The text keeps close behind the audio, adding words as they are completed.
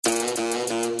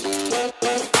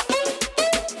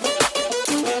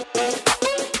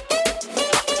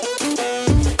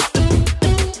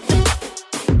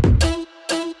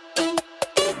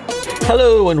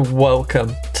and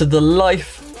welcome to the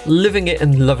Life, Living It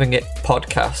and Loving It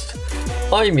podcast.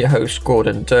 I'm your host,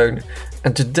 Gordon Doan,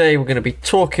 and today we're going to be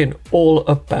talking all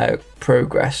about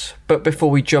progress. But before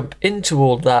we jump into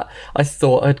all that, I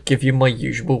thought I'd give you my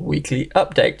usual weekly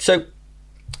update. So,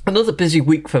 another busy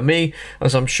week for me,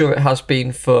 as I'm sure it has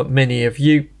been for many of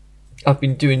you. I've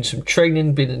been doing some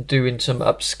training, been doing some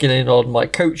upskilling on my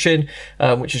coaching,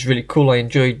 which is really cool. I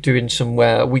enjoy doing some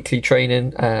weekly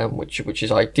training, which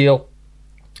is ideal.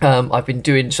 I've been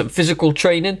doing some physical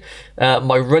training,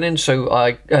 my running, so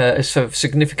I sort of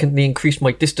significantly increased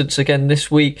my distance again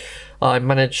this week. I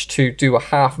managed to do a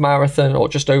half marathon, or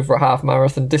just over a half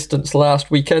marathon distance last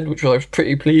weekend, which I was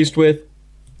pretty pleased with.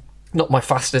 Not my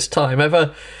fastest time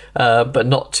ever, but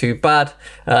not too bad.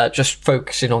 Just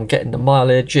focusing on getting the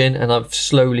mileage in, and I've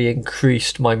slowly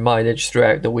increased my mileage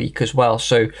throughout the week as well.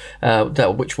 So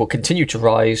which will continue to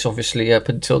rise, obviously, up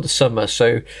until the summer.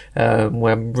 So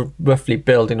we're roughly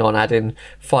building on adding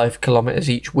 5 kilometers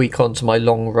each week onto my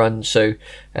long run. So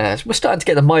we're starting to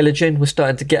get the mileage in. We're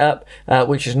starting to get up,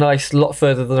 which is nice. A lot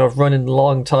further than I've run in a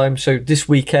long time. So this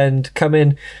weekend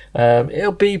coming,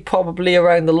 it'll be probably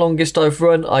around the longest I've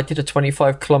run. I did a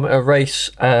 25 kilometer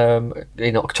race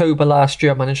in October last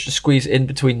year. I managed to squeeze it in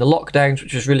between the lockdowns,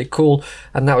 which was really cool,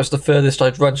 and that was the furthest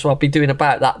I'd run. So I'll be doing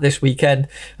about that this weekend,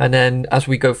 and then as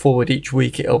we go forward each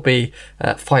week, it'll be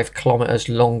 5 kilometers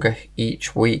longer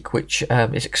each week, which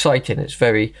is exciting. It's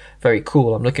very, very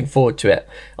cool. I'm looking forward to it.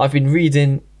 I've been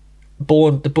reading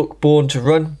the book Born to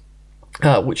Run,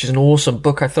 which is an awesome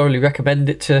book. I thoroughly recommend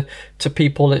it to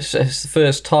people. It's the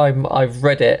first time I've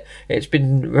read it. It's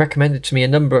been recommended to me a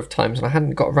number of times, and I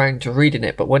hadn't got around to reading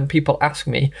it. But when people ask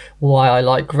me why I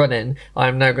like running,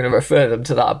 I'm now going to refer them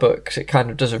to that book, because it kind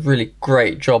of does a really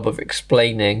great job of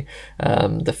explaining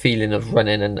the feeling of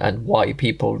running and why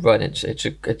people run. It's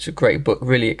a great book,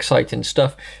 really exciting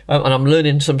stuff, and I'm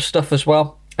learning some stuff as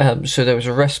well. So there was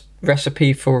a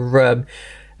recipe for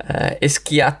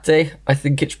Izquiate, I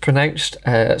think it's pronounced.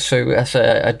 So that's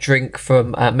a drink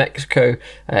from Mexico.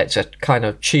 It's a kind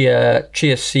of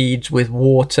chia seeds with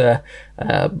water,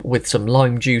 with some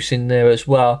lime juice in there as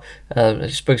well.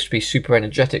 It's supposed to be super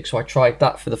energetic, so I tried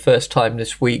that for the first time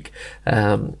this week,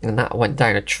 and that went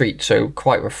down a treat. So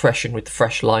quite refreshing with the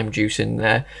fresh lime juice in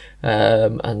there,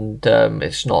 and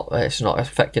it's not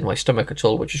affecting my stomach at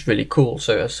all, which is really cool.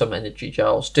 So as some energy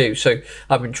gels do. So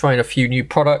I've been trying a few new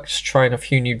products, trying a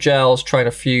few new gels, trying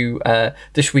a few.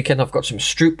 This weekend I've got some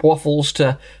Stroop waffles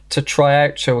to try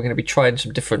out. So we're going to be trying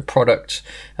some different products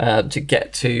to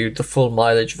get to the full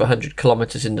mileage of 100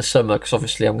 kilometers in the summer, because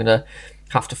obviously I'm going to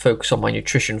have to focus on my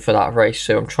nutrition for that race.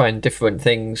 So I'm trying different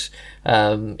things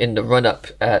in the run up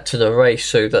to the race,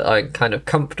 so that I'm kind of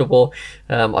comfortable.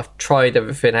 I've tried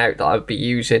everything out that I'd be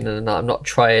using, and I'm not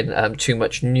trying too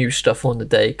much new stuff on the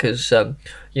day, because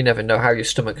you never know how your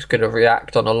stomach's going to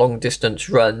react on a long distance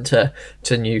run to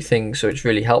new things. So it's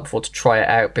really helpful to try it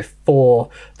out before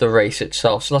the race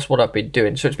itself. So that's what I've been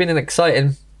doing. So it's been an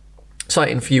exciting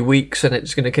few weeks, and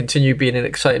it's going to continue being an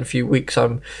exciting few weeks.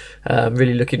 I'm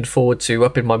really looking forward to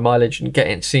upping my mileage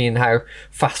and seeing how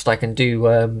fast I can do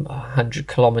 100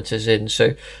 kilometers in.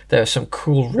 So there are some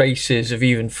cool races of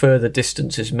even further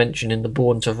distances mentioned in the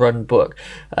Born to Run book,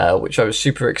 which I was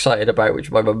super excited about,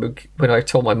 which my mum, when I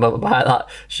told my mum about that,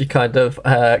 she kind of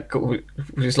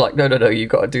was like, no, you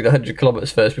got to do the 100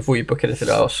 kilometers first before you book anything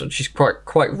else. And she's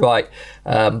quite right,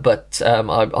 but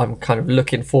I'm kind of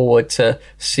looking forward to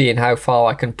seeing how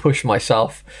far I can push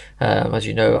myself. As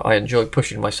you know, I enjoy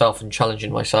pushing myself and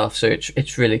challenging myself, so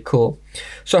it's really cool.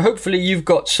 So hopefully you've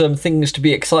got some things to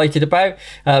be excited about.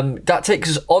 That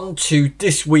takes us on to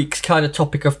this week's kind of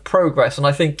topic of progress, and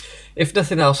I think, if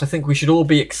nothing else, I think we should all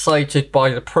be excited by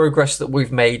the progress that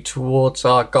we've made towards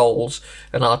our goals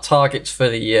and our targets for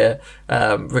the year,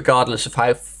 regardless of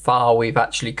how far we've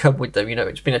actually come with them. You know,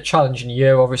 it's been a challenging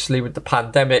year, obviously, with the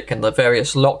pandemic and the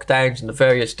various lockdowns and the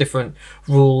various different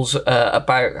rules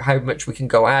about how much we can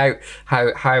go out,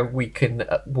 how we can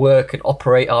work and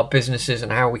operate our businesses,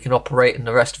 and how we can operate in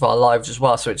the rest of our lives as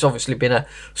well. So it's obviously been a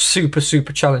super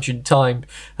challenging time.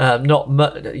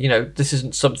 This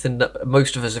isn't something that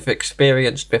most of us have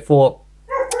experienced before,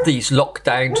 these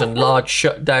lockdowns and large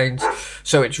shutdowns.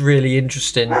 So it's really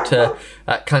interesting to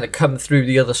kind of come through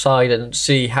the other side and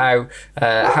see how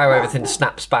everything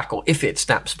snaps back, or if it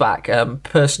snaps back.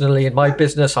 Personally, in my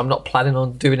business, I'm not planning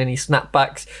on doing any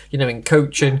snapbacks. You know, in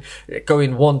coaching,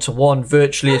 going one-to-one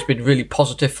virtually has been really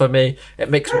positive for me. It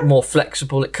makes it more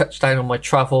flexible. It cuts down on my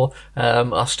travel.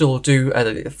 I still do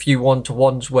a few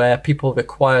one-to-ones where people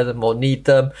require them or need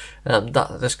them.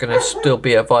 That's going to still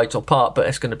be a vital part, but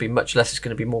it's going to be much less. It's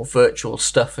going to be more virtual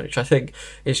stuff, which I think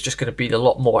is just going to be a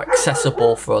lot more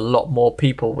accessible for a lot more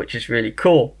people, which is really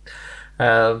cool.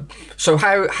 So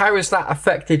how has that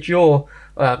affected your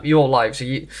lives?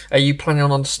 Are you planning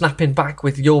on snapping back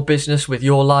with your business, with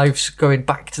your lives, going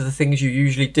back to the things you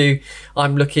usually do?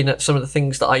 I'm looking at some of the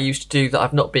things that I used to do that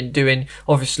I've not been doing.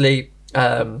 Obviously,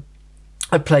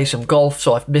 I play some golf,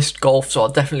 so I've missed golf, so I'll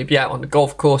definitely be out on the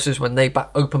golf courses when they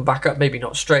open back up. Maybe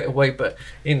not straight away, but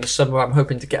in the summer I'm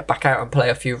hoping to get back out and play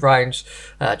a few rounds,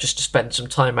 just to spend some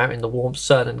time out in the warm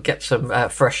sun and get some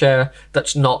fresh air.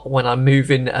 That's not when I'm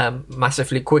moving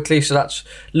massively quickly, so that's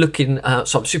looking,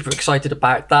 so I'm super excited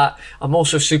about that. I'm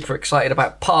also super excited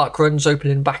about park runs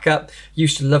opening back up.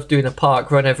 Used to love doing a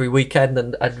park run every weekend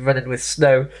and running with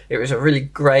Snow. It was a really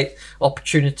great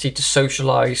opportunity to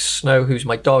socialise Snow, who's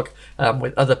my dog,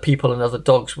 with other people and other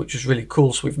dogs, which was really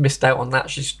cool. So we've missed out on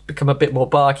that. She's become a bit more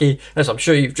barky, as I'm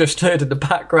sure you've just heard in the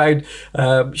background.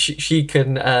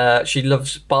 She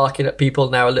loves barking at people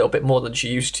now a little bit more than she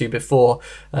used to before,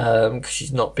 because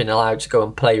she's not been allowed to go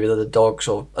and play with other dogs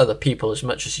or other people as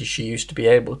much as she used to be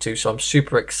able to. So I'm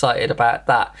super excited about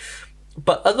that.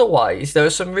 But otherwise, there are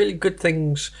some really good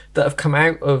things that have come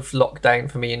out of lockdown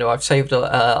for me. I've saved a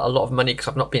lot of money because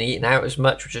I've not been eating out as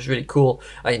much, which is really cool.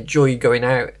 I enjoy going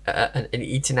out and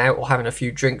eating out or having a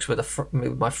few drinks with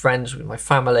my friends, with my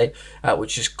family,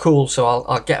 which is cool. So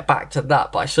I'll get back to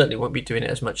that, but I certainly won't be doing it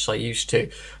as much as I used to.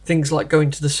 Things like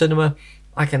going to the cinema,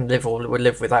 I can live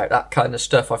without that kind of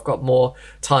stuff. I've got more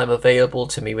time available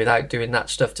to me without doing that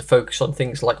stuff to focus on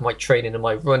things like my training and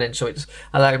my running. So it's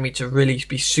allowed me to really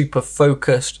be super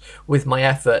focused with my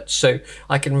efforts. So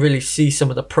I can really see some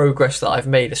of the progress that I've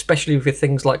made, especially with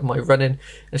things like my running.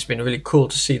 It's been really cool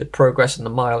to see the progress and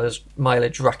the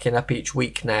mileage racking up each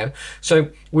week now.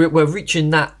 So we're reaching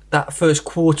that first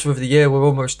quarter of the year. We're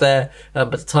almost there. By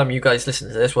the time you guys listen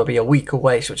to this, we'll be a week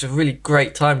away. So it's a really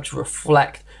great time to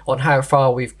reflect on how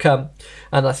far we've come.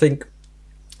 And I think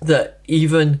that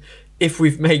even if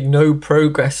we've made no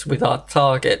progress with our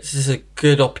targets, this is a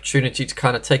good opportunity to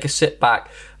kind of take a sit back,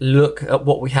 look at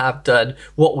what we have done,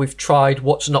 what we've tried,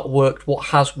 what's not worked, what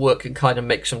has worked, and kind of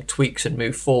make some tweaks and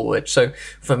move forward. So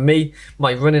for me,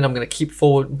 my running, I'm going to keep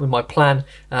forward with my plan.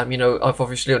 I've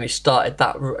obviously only started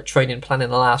that training plan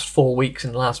in the last 4 weeks,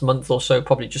 in the last month or so,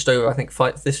 probably just over, I think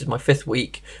this is my 5th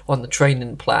week on the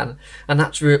training plan, and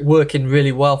that's working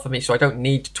really well for me. So I don't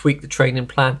need to tweak the training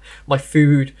plan. My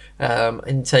food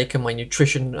intake and my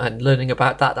nutrition and learning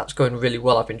about that's going really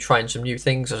well. I've been trying some new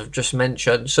things, as I've just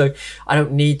mentioned, so I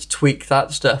don't need to tweak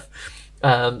that stuff.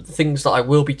 Things that I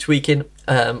will be tweaking,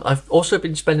 I've also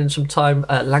been spending some time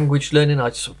language learning. I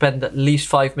spend at least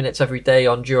 5 minutes every day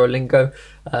on Duolingo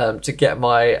to get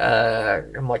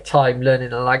my time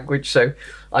learning a language. So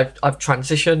I've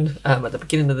transitioned at the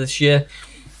beginning of this year.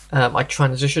 I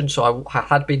transitioned, so I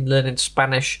had been learning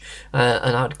Spanish,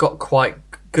 and I'd got quite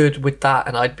good with that,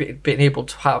 and I'd been able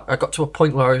to I got to a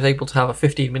point where I was able to have a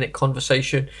 15-minute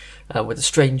conversation with a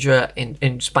stranger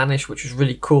in Spanish, which was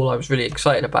really cool. I was really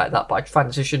excited about that, but I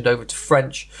transitioned over to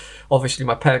French. Obviously,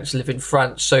 my parents live in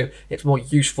France, so it's more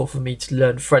useful for me to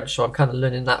learn French, so I'm kind of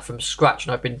learning that from scratch,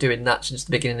 and I've been doing that since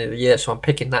the beginning of the year, so I'm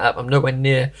picking that up. I'm nowhere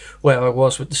near where I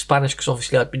was with the Spanish, because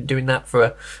obviously I've been doing that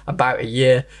for about a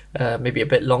year, maybe a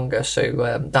bit longer,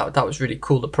 so that was really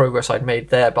cool, the progress I'd made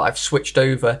there, but I've switched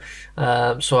over,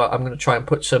 so I'm going to try and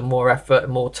put some more effort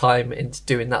and more time into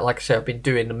doing that. Like I say, I've been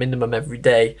doing the minimum every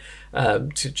day to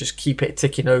just keep it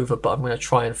ticking over, but I'm going to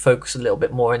try and focus a little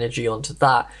bit more energy onto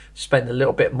that, spend a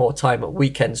little bit more time at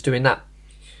weekends doing that.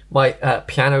 My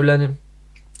piano learning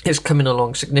is coming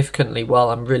along significantly well.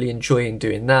 I'm really enjoying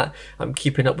doing that. I'm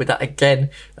keeping up with that again.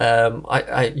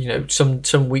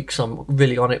 Some weeks I'm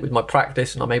really on it with my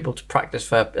practice, and I'm able to practice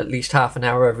for at least half an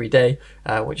hour every day,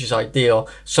 which is ideal.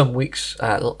 Some weeks,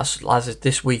 as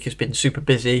this week, has been super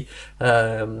busy,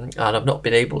 and I've not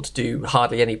been able to do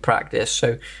hardly any practice.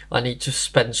 So I need to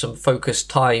spend some focused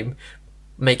time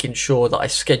making sure that I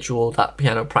schedule that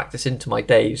piano practice into my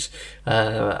days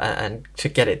and to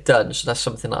get it done. So that's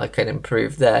something that I can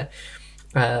improve there.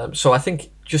 So I think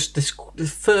just this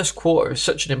first quarter is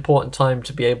such an important time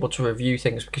to be able to review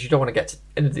things, because you don't want to get to the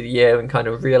end of the year and kind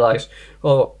of realise,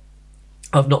 oh,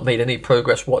 I've not made any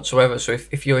progress whatsoever. So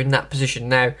if you're in that position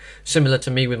now, similar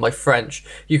to me with my French,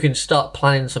 you can start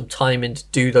planning some time in to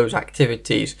do those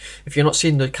activities. If you're not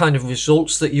seeing the kind of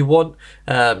results that you want,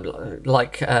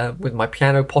 with my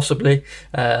piano possibly,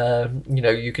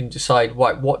 you can decide,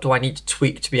 what do I need to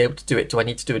tweak to be able to do it? Do I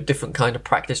need to do a different kind of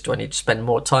practice? Do I need to spend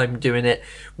more time doing it?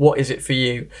 What is it for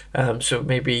you? So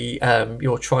maybe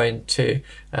you're trying to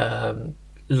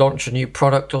launch a new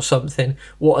product or something,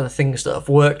 what are the things that have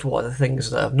worked, what are the things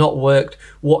that have not worked,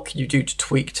 what can you do to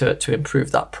tweak to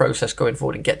improve that process going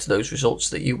forward and get to those results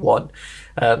that you want.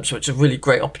 So it's a really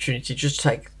great opportunity. Just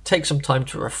take some time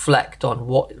to reflect on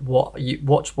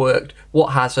what's worked,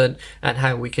 what hasn't, and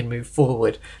how we can move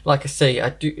forward. Like I say, I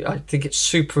think it's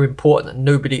super important that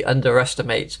nobody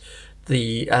underestimates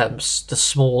the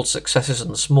small successes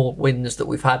and the small wins that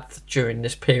we've had during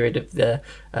this period of the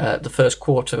first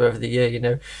quarter of the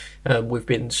year. We've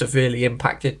been severely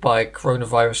impacted by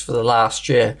coronavirus for the last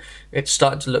year. It's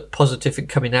starting to look positive in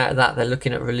coming out of that. They're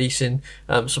looking at releasing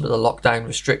some of the lockdown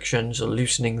restrictions or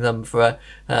loosening them for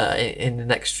in the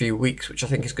next few weeks, which I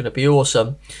think is going to be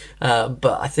awesome.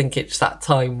 But I think it's that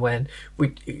time when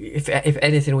if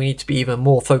anything, we need to be even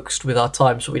more focused with our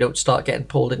time so we don't start getting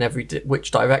pulled in every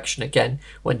which direction again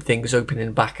when things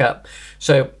opening back up.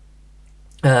 So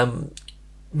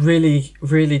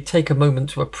really take a moment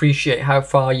to appreciate how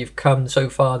far you've come so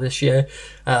far this year.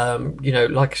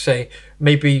 Like I say,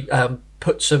 maybe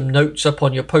put some notes up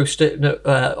on your post-it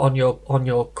on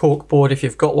your cork board if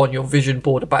you've got one, your vision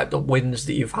board, about the wins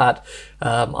that you've had.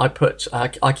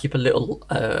 I keep a little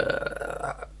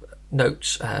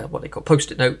notes, what they call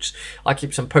post-it notes. I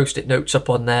keep some post-it notes up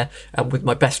on there, and with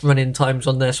my best running times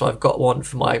on there. So I've got one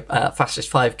for my fastest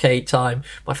 5k time,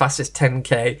 my fastest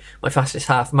 10k, my fastest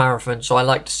half marathon. So I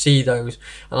like to see those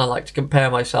and I like to compare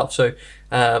myself. So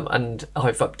and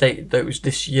I've updated those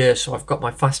this year, so I've got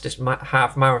my fastest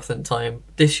half marathon time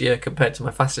this year compared to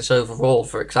my fastest overall,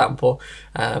 for example.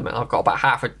 And I've got about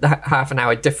half an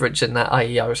hour difference in that,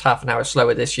 i.e. I was half an hour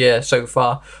slower this year so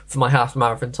far for my half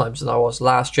marathon times than I was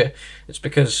last year. It's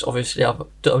because obviously I've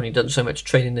only done so much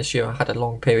training this year. I had a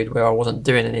long period where I wasn't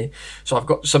doing any, so I've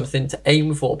got something to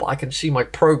aim for, but I can see my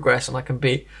progress and I can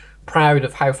be proud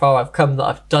of how far I've come, that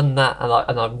I've done that,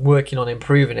 and I'm working on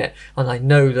improving it. And I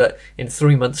know that in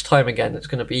 3 months' time again, it's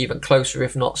going to be even closer,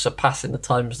 if not surpassing the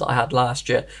times that I had last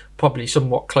year. Probably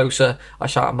somewhat closer. I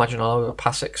shan't imagine I'll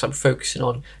overpass it because I'm focusing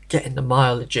on getting the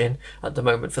mileage in at the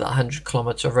moment for that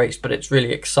 100-kilometer race. But it's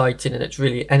really exciting and it's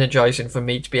really energizing for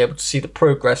me to be able to see the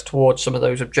progress towards some of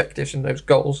those objectives and those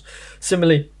goals.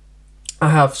 Similarly, I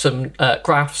have some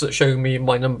graphs that show me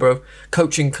my number of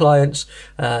coaching clients,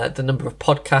 the number of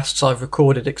podcasts I've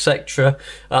recorded, etc.,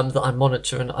 that I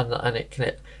monitor, and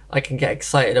I can get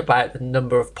excited about the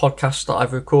number of podcasts that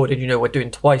I've recorded. We're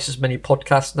doing twice as many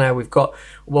podcasts now. We've got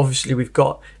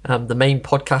the main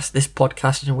podcast, this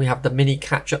podcast, and we have the mini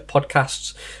catch-up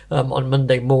podcasts on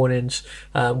Monday mornings,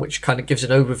 which kind of gives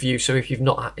an overview. So if you've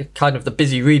not, kind of the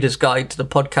busy reader's guide to the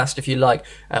podcast, if you like,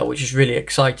 which is really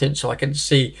exciting. So I can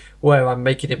see where I'm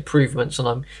making improvements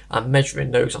and I'm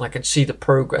measuring those, and I can see the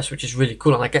progress, which is really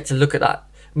cool. And I get to look at that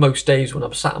most days when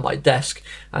I'm sat at my desk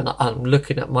and I'm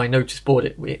looking at my notice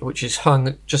board, which is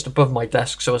hung just above my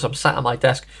desk. So as I'm sat at my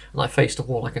desk and I face the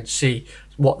wall, I can see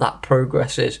what that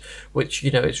progress is, which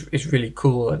is really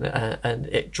cool, and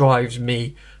it drives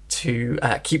me to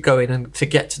keep going and to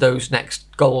get to those next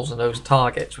goals and those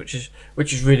targets, which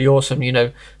is really awesome.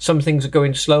 Some things are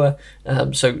going slower.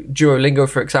 So Duolingo,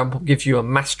 for example, gives you a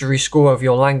mastery score of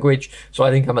your language. So I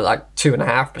think I'm at like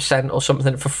 2.5% or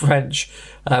something for French,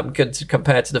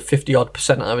 compared to the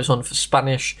 50-odd% I was on for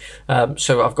Spanish.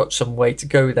 So I've got some way to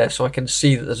go there. So I can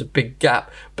see that there's a big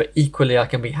gap, but equally I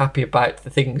can be happy about the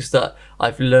things that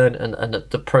I've learned and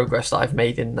the progress that I've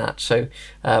made in that. So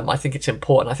I think it's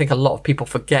important. I think a lot of people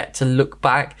forget to look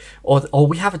back, or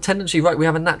we have a tendency, right? We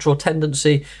have a natural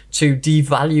tendency to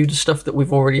devalue the stuff that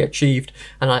we've already achieved,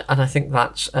 and I think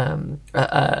that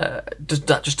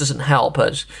just doesn't help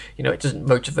us. It doesn't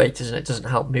motivate us and it doesn't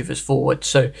help move us forward.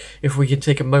 So if we can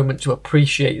take a moment to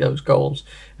appreciate those goals,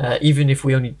 even if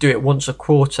we only do it once a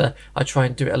quarter, I try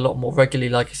and do it a lot more regularly.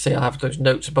 Like I say, I have those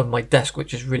notes above my desk,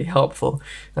 which is really helpful.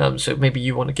 So maybe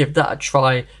you want to give that a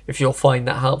try if you'll find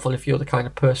that helpful, if you're the kind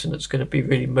of person that's going to be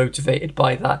really motivated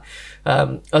by that.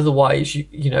 Otherwise,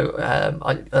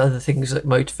 other things that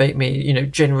motivate me,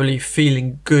 generally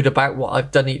feeling good about what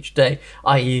I've done each day,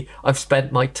 i.e. I've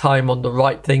spent my time on the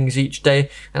right things each day,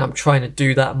 and I'm trying to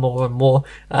do that more and more.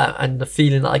 And the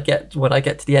feeling that I get when I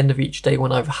get to the end of each day,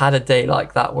 when I've had a day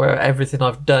like that, where everything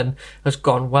I've done has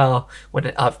gone well,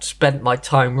 when I've spent my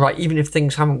time right, even if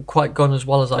things haven't quite gone as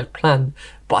well as I've planned,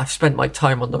 but I've spent my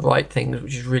time on the right things,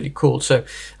 which is really cool. So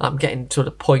I'm getting to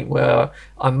the point where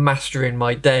I'm mastering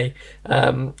my day.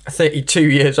 32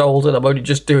 years old and I'm only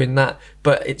just doing that,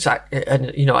 but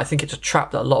I think it's a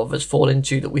trap that a lot of us fall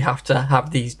into, that we have to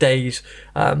have these days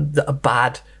that are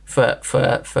bad for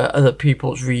other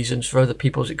people's reasons, for other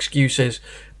people's excuses.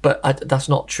 But that's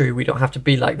not true. We don't have to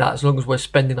be like that. As long as we're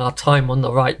spending our time on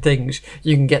the right things,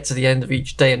 you can get to the end of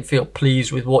each day and feel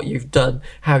pleased with what you've done,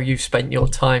 how you've spent your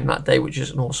time that day, which is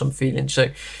an awesome feeling.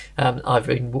 So I've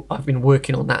been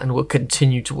working on that, and will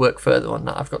continue to work further on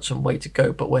that. I've got some way to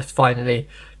go, but we're finally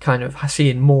kind of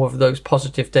seeing more of those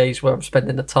positive days where I'm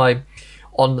spending the time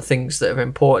on the things that are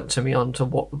important to me, and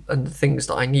the things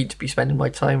that I need to be spending my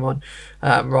time on,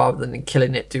 rather than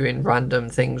killing it doing random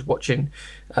things, watching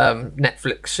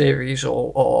Netflix series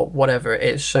or whatever it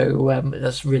is. So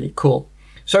that's really cool.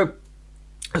 So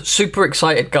super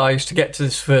excited, guys, to get to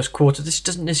this first quarter.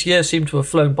 This year seemed to have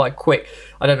flown by quick.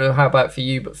 I don't know how about for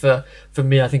you, but for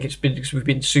me, I think it's been because we've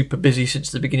been super busy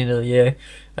since the beginning of the year.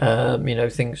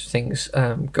 Things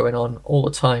going on all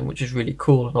the time, which is really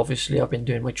cool. And obviously, I've been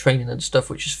doing my training and stuff,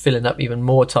 which is filling up even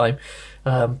more time.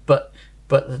 But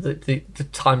the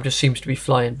time just seems to be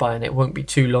flying by, and it won't be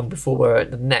too long before we're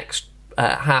at the next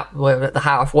we're at the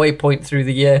halfway point through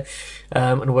the year,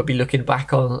 and we'll be looking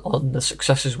back on the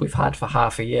successes we've had for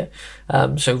half a year.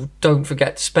 So don't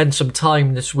forget to spend some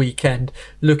time this weekend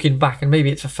looking back, and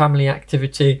maybe it's a family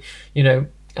activity.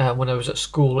 When I was at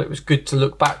school, it was good to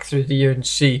look back through the year and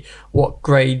see what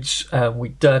grades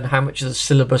we'd done, how much of the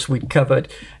syllabus we'd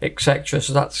covered, etc.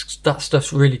 So that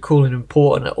stuff's really cool and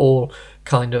important at all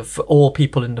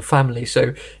people in the family.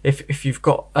 So if you've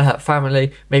got a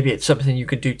family, maybe it's something you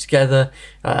could do together.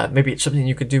 Maybe it's something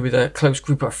you could do with a close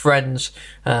group of friends.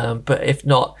 But if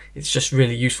not, it's just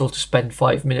really useful to spend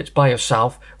 5 minutes by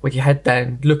yourself with your head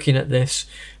down, looking at this,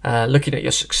 looking at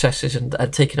your successes, and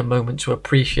taking a moment to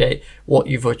appreciate what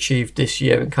you've achieved this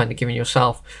year, and kind of giving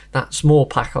yourself that small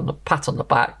pat on the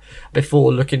back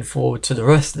before looking forward to the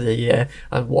rest of the year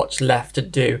and what's left to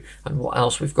do and what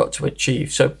else we've got to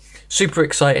achieve. So super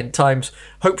exciting times.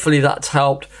 Hopefully that's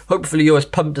helped. Hopefully you're as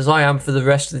pumped as I am for the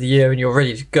rest of the year, and you're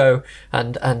ready to go,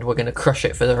 and we're going to crush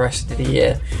it for the rest of the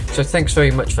year. So thanks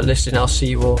very much for listening. I'll see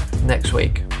you all next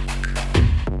week.